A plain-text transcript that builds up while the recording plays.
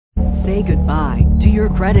say goodbye to your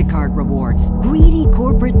credit card rewards. Greedy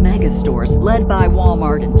corporate mega stores, led by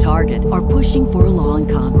Walmart and Target, are pushing for a law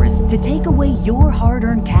in Congress to take away your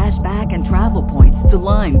hard-earned cash back and travel points to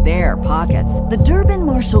line their pockets. The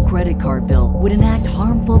Durbin-Marshall credit card bill would enact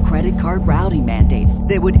harmful credit card routing mandates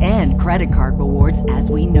that would end credit card rewards as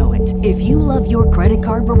we know it. If you love your credit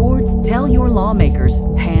card rewards, tell your lawmakers,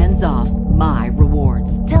 hands off my rewards.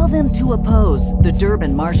 Tell them to oppose the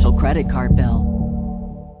Durbin-Marshall credit card bill.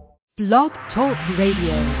 Blog Talk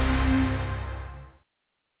Radio.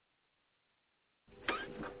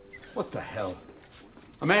 What the hell?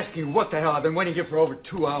 I'm asking what the hell? I've been waiting here for over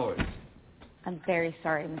 2 hours. I'm very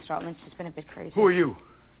sorry, Mr. Altman. It's just been a bit crazy. Who are you?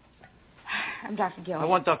 I'm Dr. Gill. I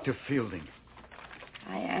want Dr. Fielding.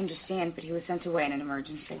 I understand, but he was sent away in an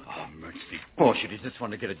emergency. Oh, emergency bullshit. He just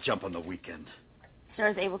wanted to get a jump on the weekend. Sir, I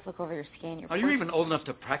was able to look over your scan. Are you even old enough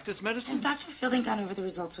to practice medicine? Has Dr. Fielding gone over the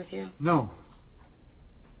results with you? No.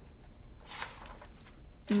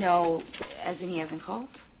 No, as in he hasn't called?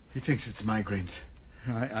 He thinks it's migraines.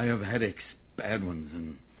 I have headaches, bad ones,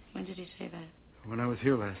 and... When did he say that? When I was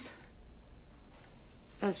here last.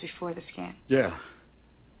 That was before the scan. Yeah.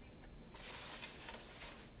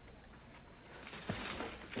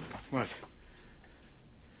 What?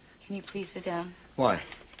 Can you please sit down? Why?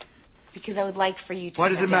 Because I would like for you to Why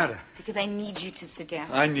does it matter? Because I need you to sit down.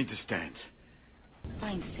 I need to stand.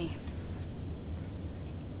 Fine, stand.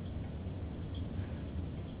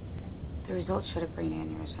 The results showed a brain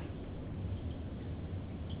aneurysm.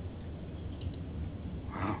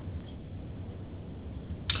 Wow.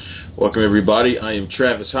 Welcome, everybody. I am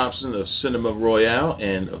Travis Hobson of Cinema Royale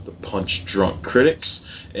and of the Punch Drunk Critics.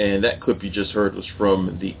 And that clip you just heard was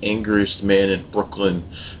from The Angriest Man in Brooklyn,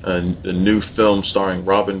 the new film starring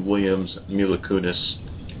Robin Williams, Mila Kunis,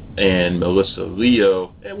 and Melissa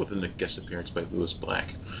Leo, and with a guest appearance by Louis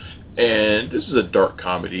Black. And this is a dark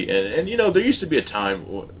comedy. And you know, there used to be a time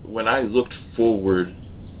when I looked forward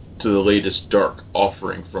to the latest dark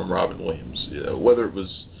offering from Robin Williams, whether it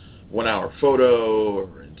was 1 Hour Photo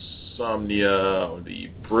or Insomnia or the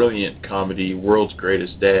brilliant comedy World's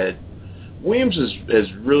Greatest Dad. Williams has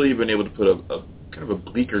really been able to put a kind of a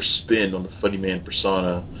bleaker spin on the funny man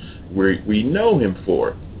persona where we know him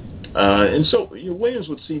for. And so Williams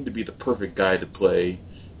would seem to be the perfect guy to play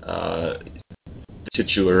the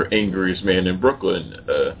titular Angriest Man in Brooklyn,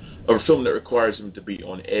 a film that requires him to be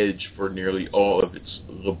on edge for nearly all of its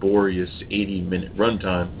laborious 80-minute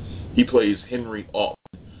runtime. He plays Henry Altman,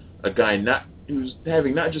 a guy who's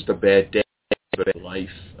having not just a bad day, but a life.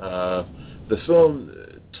 The film,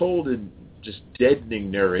 told in just deadening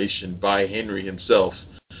narration by Henry himself,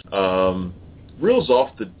 reels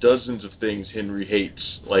off the dozens of things Henry hates,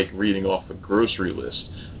 like reading off a grocery list.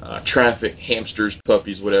 Traffic, hamsters,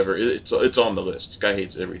 puppies, whatever. It's on the list. This guy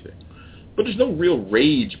hates everything. But there's no real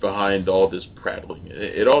rage behind all this prattling.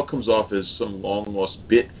 It all comes off as some long-lost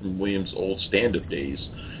bit from Williams' old stand-up days,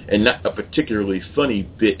 and not a particularly funny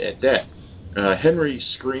bit at that. Henry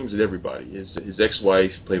screams at everybody. His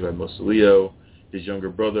ex-wife, played by Melissa Leo, his younger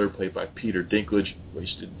brother, played by Peter Dinklage,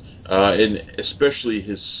 wasted, and especially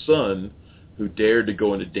his son, who dared to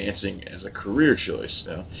go into dancing as a career choice.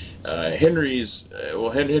 Now, Henry's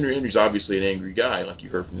obviously an angry guy, like you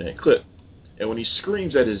heard from that clip. And when he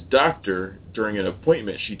screams at his doctor during an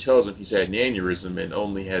appointment, she tells him he's had an aneurysm and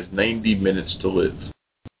only has 90 minutes to live.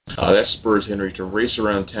 That spurs Henry to race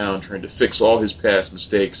around town trying to fix all his past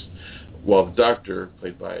mistakes, while the doctor,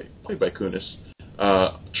 played by Kunis,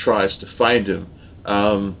 tries to find him.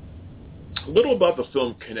 Little about the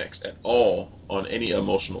film connects at all on any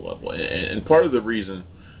emotional level, and part of the reason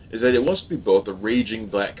is that it wants to be both a raging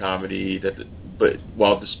black comedy, but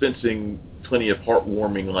while dispensing plenty of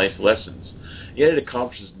heartwarming life lessons. Yet it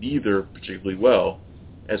accomplishes neither particularly well,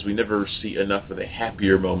 as we never see enough of the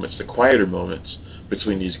happier moments, the quieter moments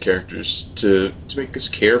between these characters to make us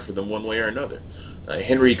care for them one way or another.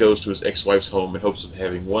 Henry goes to his ex-wife's home in hopes of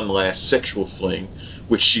having one last sexual fling,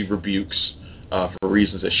 which she rebukes for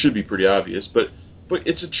reasons that should be pretty obvious, but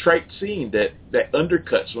it's a trite scene that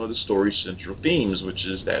undercuts one of the story's central themes, which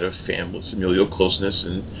is that of family, familial closeness,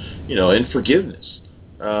 and forgiveness.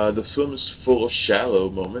 The film is full of shallow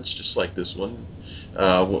moments, just like this one,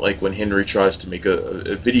 like when Henry tries to make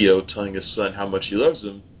a video telling his son how much he loves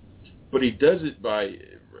him, but he does it by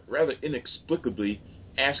rather inexplicably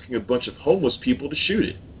asking a bunch of homeless people to shoot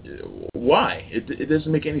it. Why? It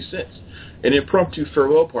doesn't make any sense. An impromptu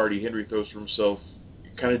farewell party Henry throws for himself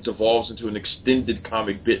kind of devolves into an extended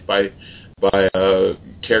comic bit by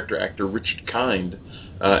character actor Richard Kind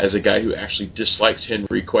as a guy who actually dislikes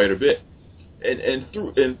Henry quite a bit. And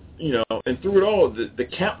through it all, the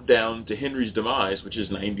countdown to Henry's demise, which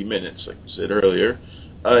is 90 minutes, like we said earlier,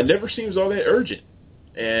 never seems all that urgent.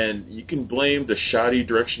 And you can blame the shoddy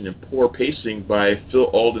direction and poor pacing by Phil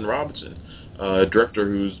Alden Robinson, a director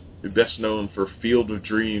who's best known for Field of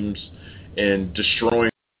Dreams and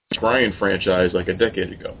destroying the Brian franchise like a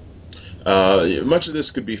decade ago. Much of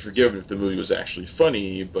this could be forgiven if the movie was actually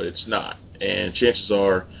funny, but it's not. And chances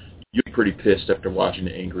are you'll be pretty pissed after watching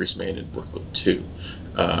The Angriest Man in Brooklyn 2.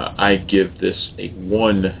 I give this a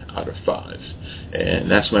 1 out of 5.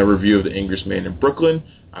 And that's my review of The Angriest Man in Brooklyn.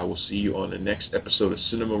 I will see you on the next episode of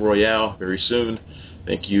Cinema Royale very soon.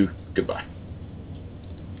 Thank you. Goodbye.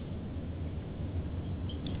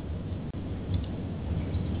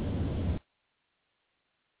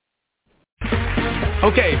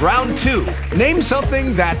 Okay, round 2. Name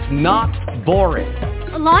something that's not boring.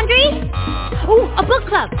 A laundry? Ooh, a book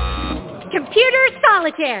club. Computer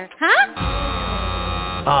solitaire, huh?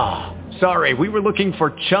 Ah, sorry, we were looking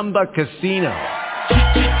for Chumba Casino.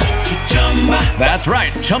 That's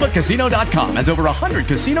right, ChumbaCasino.com has over 100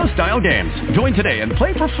 casino-style games. Join today and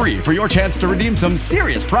play for free for your chance to redeem some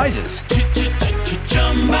serious prizes.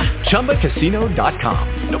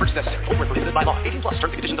 ChumbaCasino.com. No purchase necessary. Void where prohibited by law. 18+. Terms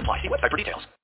and conditions apply. See website for details.